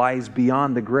about what lies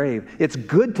beyond the grave. It's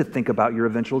good to think about your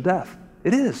eventual death.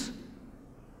 It is.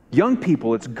 Young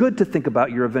people, it's good to think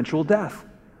about your eventual death.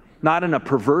 Not in a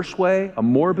perverse way, a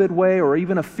morbid way, or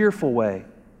even a fearful way.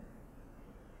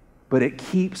 But it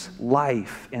keeps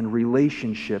life and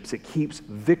relationships, it keeps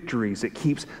victories, it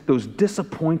keeps those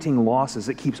disappointing losses,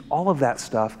 it keeps all of that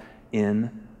stuff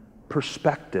in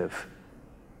perspective.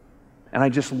 And I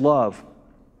just love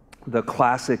the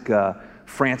classic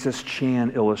Francis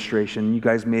Chan illustration. You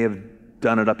guys may have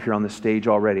done it up here on the stage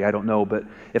already, I don't know, but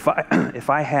if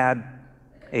I had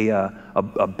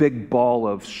a big ball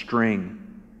of string,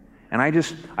 and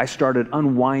I started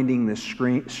unwinding this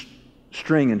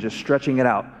string and just stretching it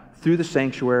out through the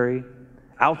sanctuary,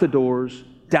 out the doors,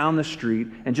 down the street,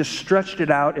 and just stretched it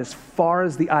out as far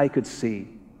as the eye could see.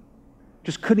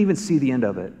 Just couldn't even see the end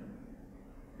of it.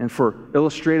 And for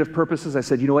illustrative purposes, I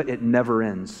said, you know what? It never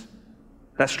ends.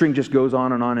 That string just goes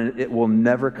on, and it will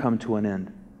never come to an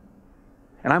end.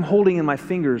 And I'm holding in my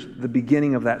fingers the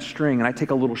beginning of that string, and I take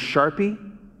a little Sharpie,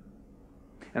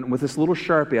 and with this little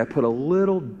Sharpie, I put a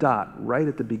little dot right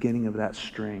at the beginning of that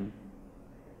string.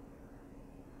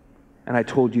 And I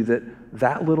told you that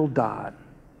that little dot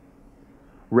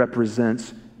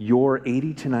represents your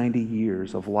 80 to 90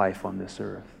 years of life on this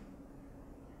earth.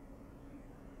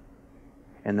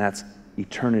 And that's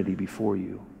eternity before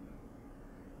you.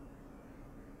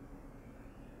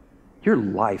 Your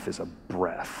life is a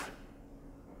breath.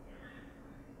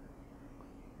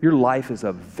 Your life is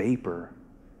a vapor.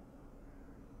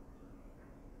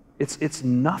 It's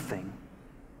nothing.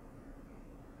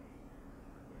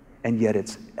 And yet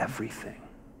it's everything.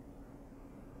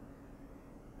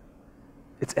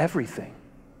 It's everything.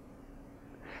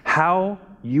 How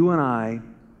you and I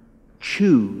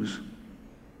choose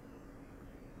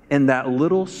in that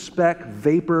little speck,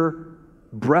 vapor,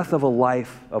 breath of a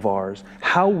life of ours,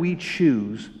 how we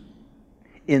choose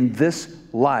in this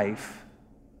life,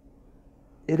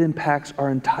 it impacts our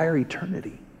entire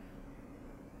eternity.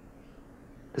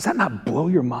 Does that not blow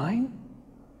your mind?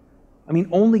 I mean,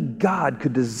 only God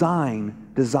could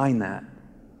design that.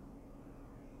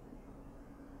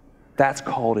 That's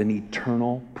called an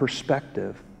eternal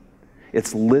perspective.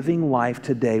 It's living life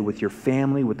today with your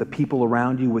family, with the people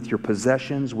around you, with your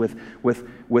possessions, with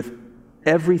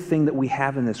everything that we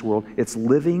have in this world. It's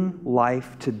living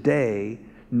life today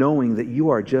knowing that you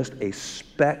are just a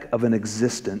speck of an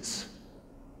existence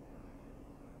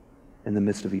in the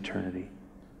midst of eternity.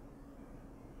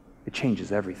 It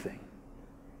changes everything,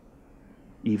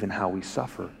 even how we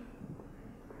suffer.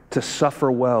 To suffer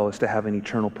well is to have an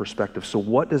eternal perspective. So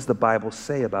what does the Bible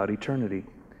say about eternity?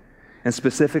 And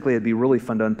specifically, it'd be really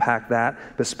fun to unpack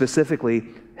that, but specifically,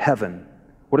 heaven.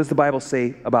 What does the Bible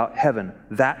say about heaven,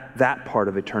 that part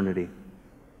of eternity?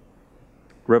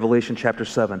 Revelation chapter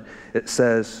 7, it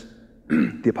says,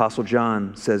 the Apostle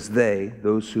John says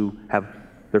those who have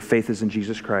their faith is in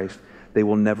Jesus Christ, they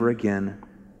will never again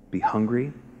be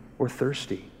hungry or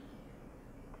thirsty.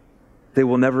 They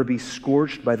will never be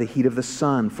scorched by the heat of the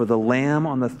sun, for the Lamb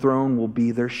on the throne will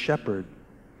be their shepherd.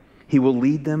 He will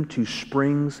lead them to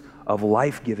springs of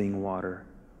life-giving water,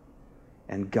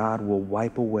 and God will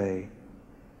wipe away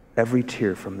every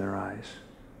tear from their eyes.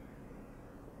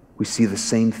 We see the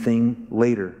same thing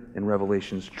later in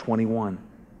Revelation 21.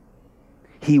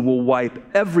 He will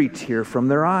wipe every tear from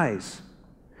their eyes.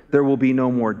 There will be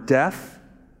no more death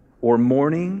or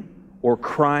mourning or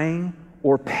crying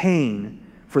or pain,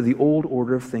 for the old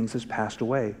order of things has passed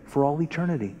away for all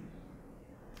eternity.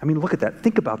 I mean, look at that.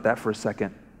 Think about that for a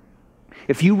second.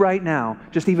 If you right now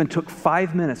just even took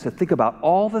 5 minutes to think about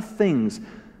all the things,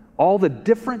 all the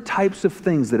different types of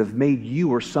things that have made you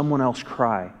or someone else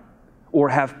cry or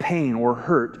have pain or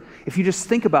hurt, if you just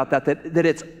think about that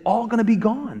it's all going to be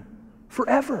gone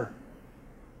forever.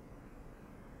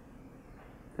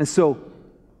 And so,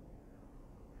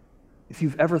 if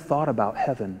you've ever thought about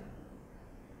heaven,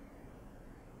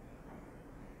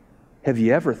 have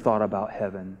you ever thought about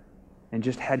heaven and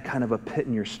just had kind of a pit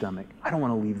in your stomach? I don't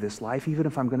want to leave this life. Even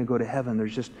if I'm going to go to heaven,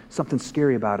 there's just something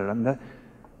scary about it.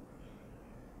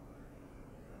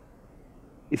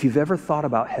 If you've ever thought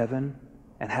about heaven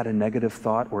and had a negative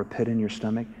thought or a pit in your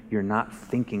stomach, you're not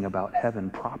thinking about heaven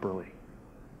properly.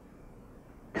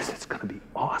 Because it's going to be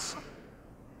awesome.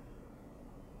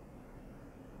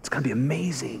 It's going to be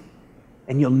amazing.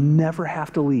 And you'll never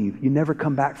have to leave. You never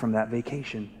come back from that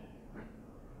vacation.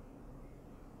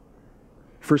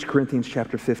 1 Corinthians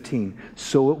chapter 15,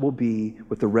 so it will be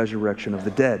with the resurrection of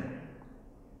the dead.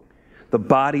 The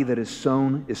body that is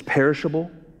sown is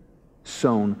perishable.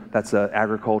 Sown, that's an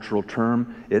agricultural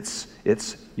term. It's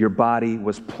your body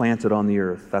was planted on the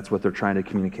earth. That's what they're trying to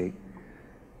communicate.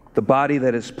 The body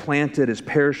that is planted is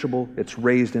perishable. It's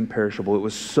raised imperishable. It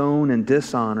was sown in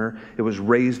dishonor. It was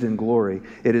raised in glory.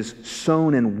 It is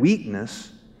sown in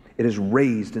weakness. It is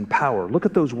raised in power. Look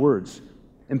at those words.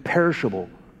 Imperishable.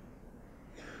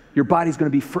 Your body's going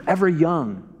to be forever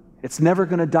young. It's never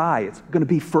going to die. It's going to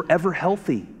be forever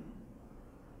healthy.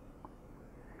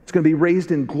 It's going to be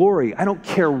raised in glory. I don't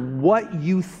care what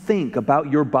you think about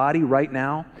your body right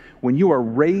now. When you are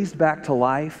raised back to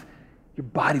life, your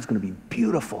body's going to be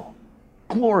beautiful,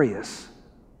 glorious.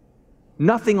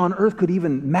 Nothing on earth could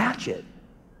even match it.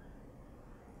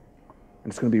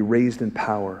 And it's going to be raised in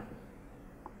power.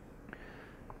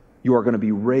 You are going to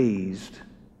be raised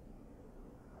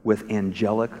with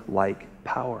angelic-like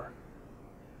power.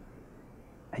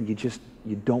 And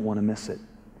you don't want to miss it,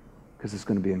 because it's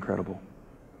going to be incredible.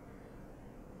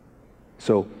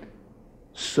 So,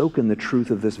 soak in the truth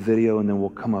of this video, and then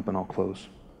we'll come up and I'll close.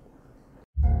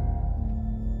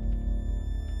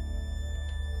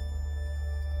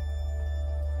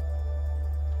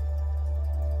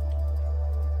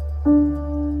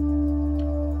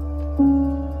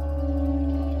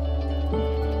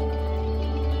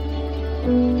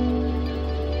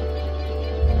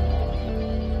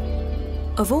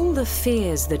 Of all the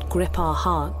fears that grip our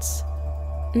hearts,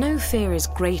 no fear is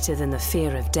greater than the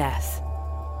fear of death.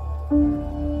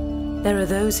 There are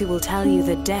those who will tell you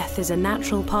that death is a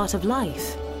natural part of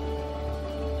life.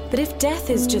 But if death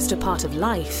is just a part of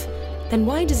life, then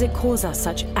why does it cause us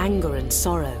such anger and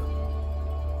sorrow?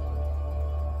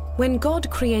 When God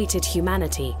created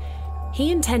humanity,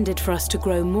 He intended for us to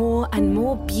grow more and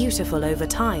more beautiful over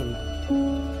time.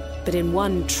 But in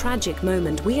one tragic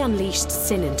moment, we unleashed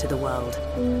sin into the world,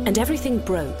 and everything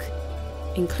broke,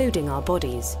 including our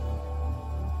bodies.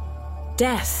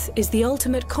 Death is the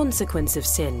ultimate consequence of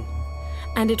sin,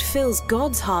 And it fills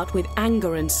God's heart with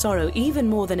anger and sorrow even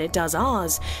more than it does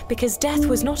ours, because death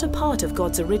was not a part of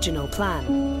God's original plan.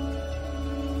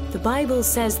 The Bible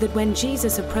says that when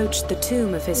Jesus approached the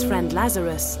tomb of his friend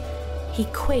Lazarus, he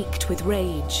quaked with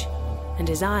rage, and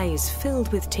his eyes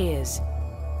filled with tears.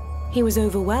 He was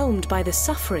overwhelmed by the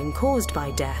suffering caused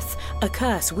by death, a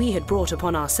curse we had brought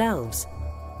upon ourselves.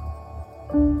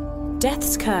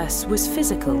 Death's curse was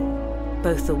physical.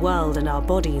 Both the world and our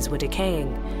bodies were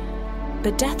decaying.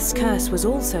 But death's curse was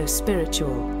also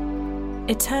spiritual,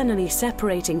 eternally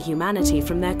separating humanity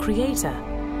from their Creator,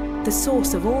 the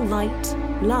source of all light,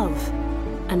 love,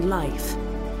 and life.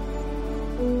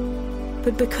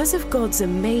 But because of God's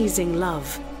amazing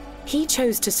love, He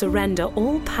chose to surrender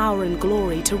all power and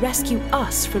glory to rescue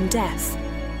us from death.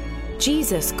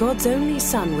 Jesus, God's only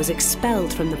Son, was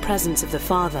expelled from the presence of the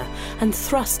Father and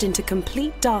thrust into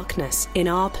complete darkness in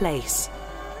our place.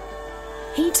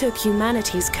 He took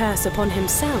humanity's curse upon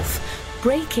himself,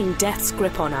 breaking death's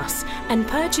grip on us and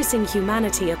purchasing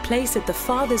humanity a place at the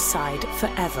Father's side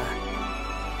forever.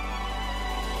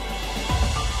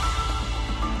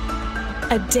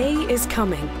 A day is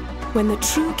coming when the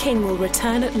true King will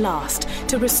return at last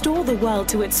to restore the world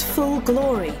to its full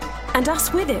glory, and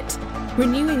us with it,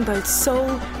 renewing both soul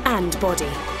and body.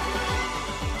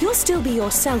 You'll still be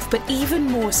yourself, but even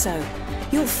more so,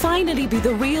 you'll finally be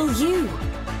the real you.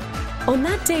 On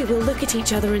that day, we'll look at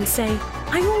each other and say,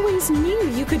 I always knew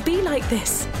you could be like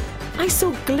this. I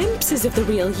saw glimpses of the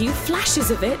real you,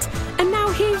 flashes of it, and now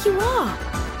here you are.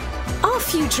 Our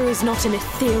future is not an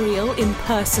ethereal,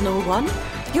 impersonal one.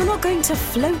 You're not going to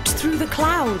float through the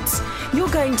clouds. You're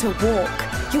going to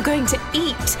walk. You're going to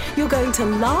eat. You're going to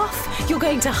laugh. You're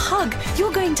going to hug.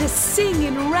 You're going to sing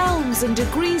in realms and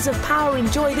degrees of power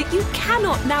and joy that you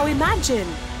cannot now imagine.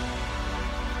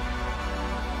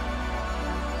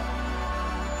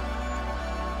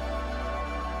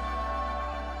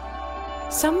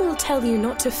 Some will tell you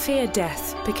not to fear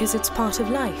death because it's part of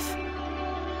life.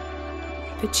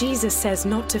 But Jesus says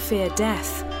not to fear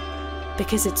death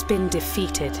because it's been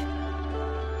defeated.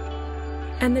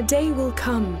 And the day will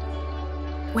come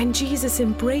when Jesus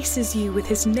embraces you with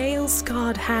his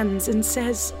nail-scarred hands and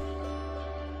says,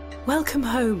 Welcome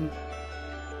home.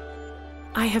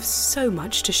 I have so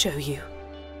much to show you.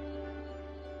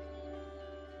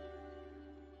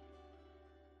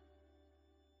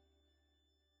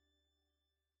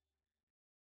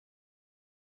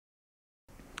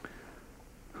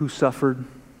 Who suffered?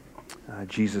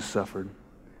 Jesus suffered.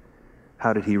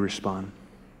 How did he respond?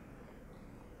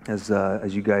 As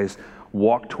you guys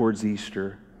walk towards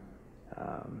Easter,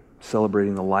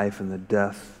 celebrating the life and the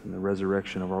death and the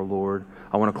resurrection of our Lord,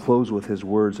 I want to close with his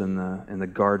words in the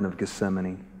Garden of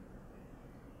Gethsemane.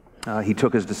 He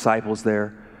took his disciples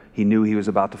there. He knew he was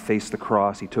about to face the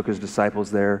cross. He took his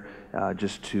disciples there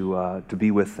just to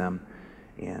be with them.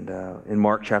 And in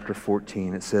Mark chapter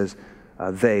 14, it says,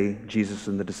 they, Jesus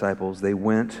and the disciples, they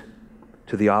went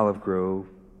to the olive grove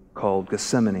called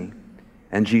Gethsemane.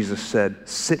 And Jesus said,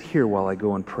 sit here while I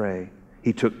go and pray.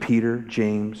 He took Peter,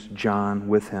 James, John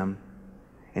with him,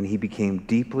 and he became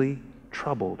deeply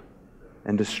troubled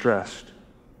and distressed.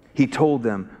 He told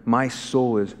them, my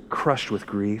soul is crushed with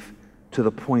grief to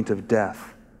the point of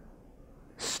death.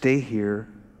 Stay here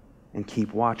and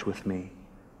keep watch with me.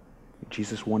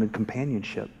 Jesus wanted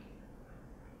companionship.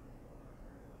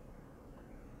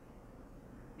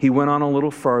 He went on a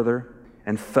little farther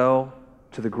and fell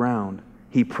to the ground.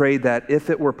 He prayed that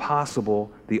if it were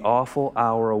possible, the awful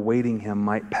hour awaiting him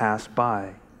might pass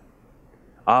by.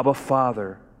 Abba,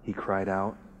 Father, he cried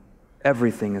out,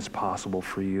 everything is possible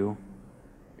for you.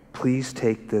 Please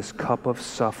take this cup of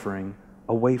suffering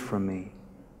away from me.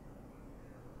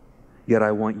 Yet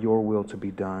I want your will to be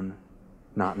done,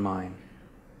 not mine.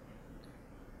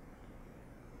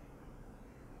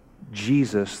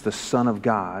 Jesus, the Son of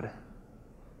God,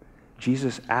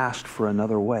 Jesus asked for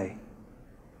another way.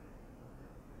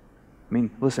 I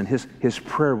mean, listen, his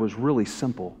prayer was really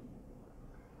simple.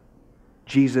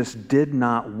 Jesus did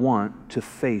not want to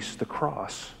face the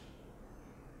cross.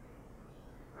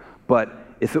 But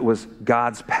if it was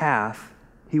God's path,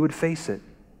 he would face it.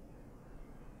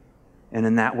 And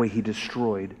in that way, he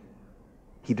destroyed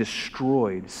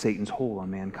Satan's hold on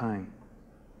mankind.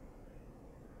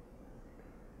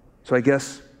 So I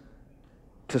guess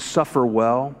to suffer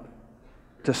well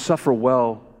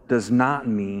does not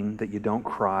mean that you don't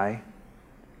cry.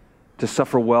 To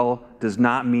suffer well does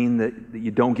not mean that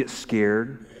you don't get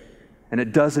scared. And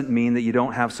it doesn't mean that you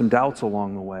don't have some doubts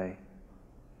along the way.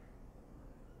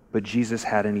 But Jesus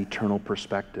had an eternal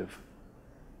perspective.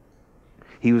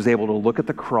 He was able to look at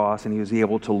the cross, and he was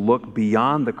able to look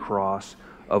beyond the cross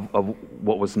of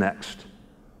what was next.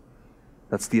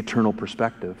 That's the eternal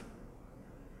perspective.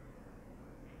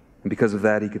 And because of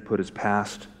that, he could put his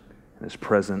past and his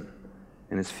present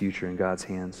and his future in God's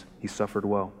hands. He suffered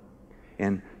well.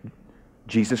 And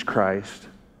Jesus Christ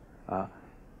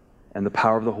and the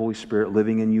power of the Holy Spirit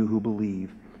living in you who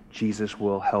believe, Jesus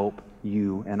will help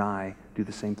you and I do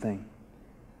the same thing.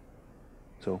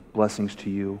 So blessings to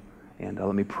you, and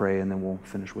let me pray, and then we'll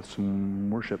finish with some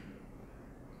worship.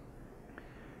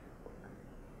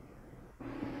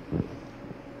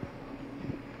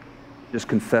 Just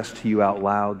confess to you out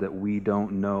loud that we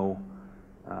don't know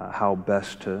how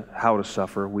to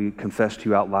suffer. We confess to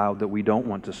you out loud that we don't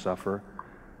want to suffer.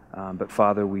 But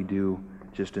Father, we do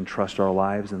just entrust our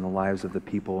lives and the lives of the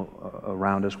people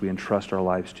around us. We entrust our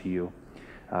lives to you.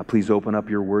 Please open up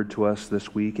your word to us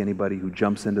this week. Anybody who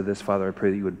jumps into this, Father, I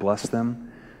pray that you would bless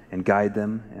them and guide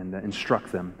them and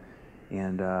instruct them.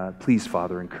 And please,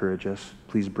 Father, encourage us.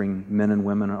 Please bring men and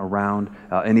women around.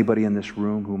 Anybody in this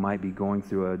room who might be going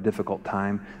through a difficult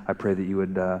time, I pray that you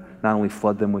would not only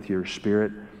flood them with your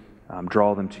Spirit,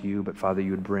 draw them to you, but Father,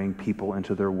 you would bring people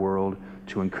into their world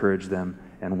to encourage them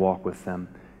and walk with them.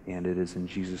 And it is in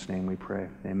Jesus' name we pray.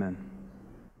 Amen.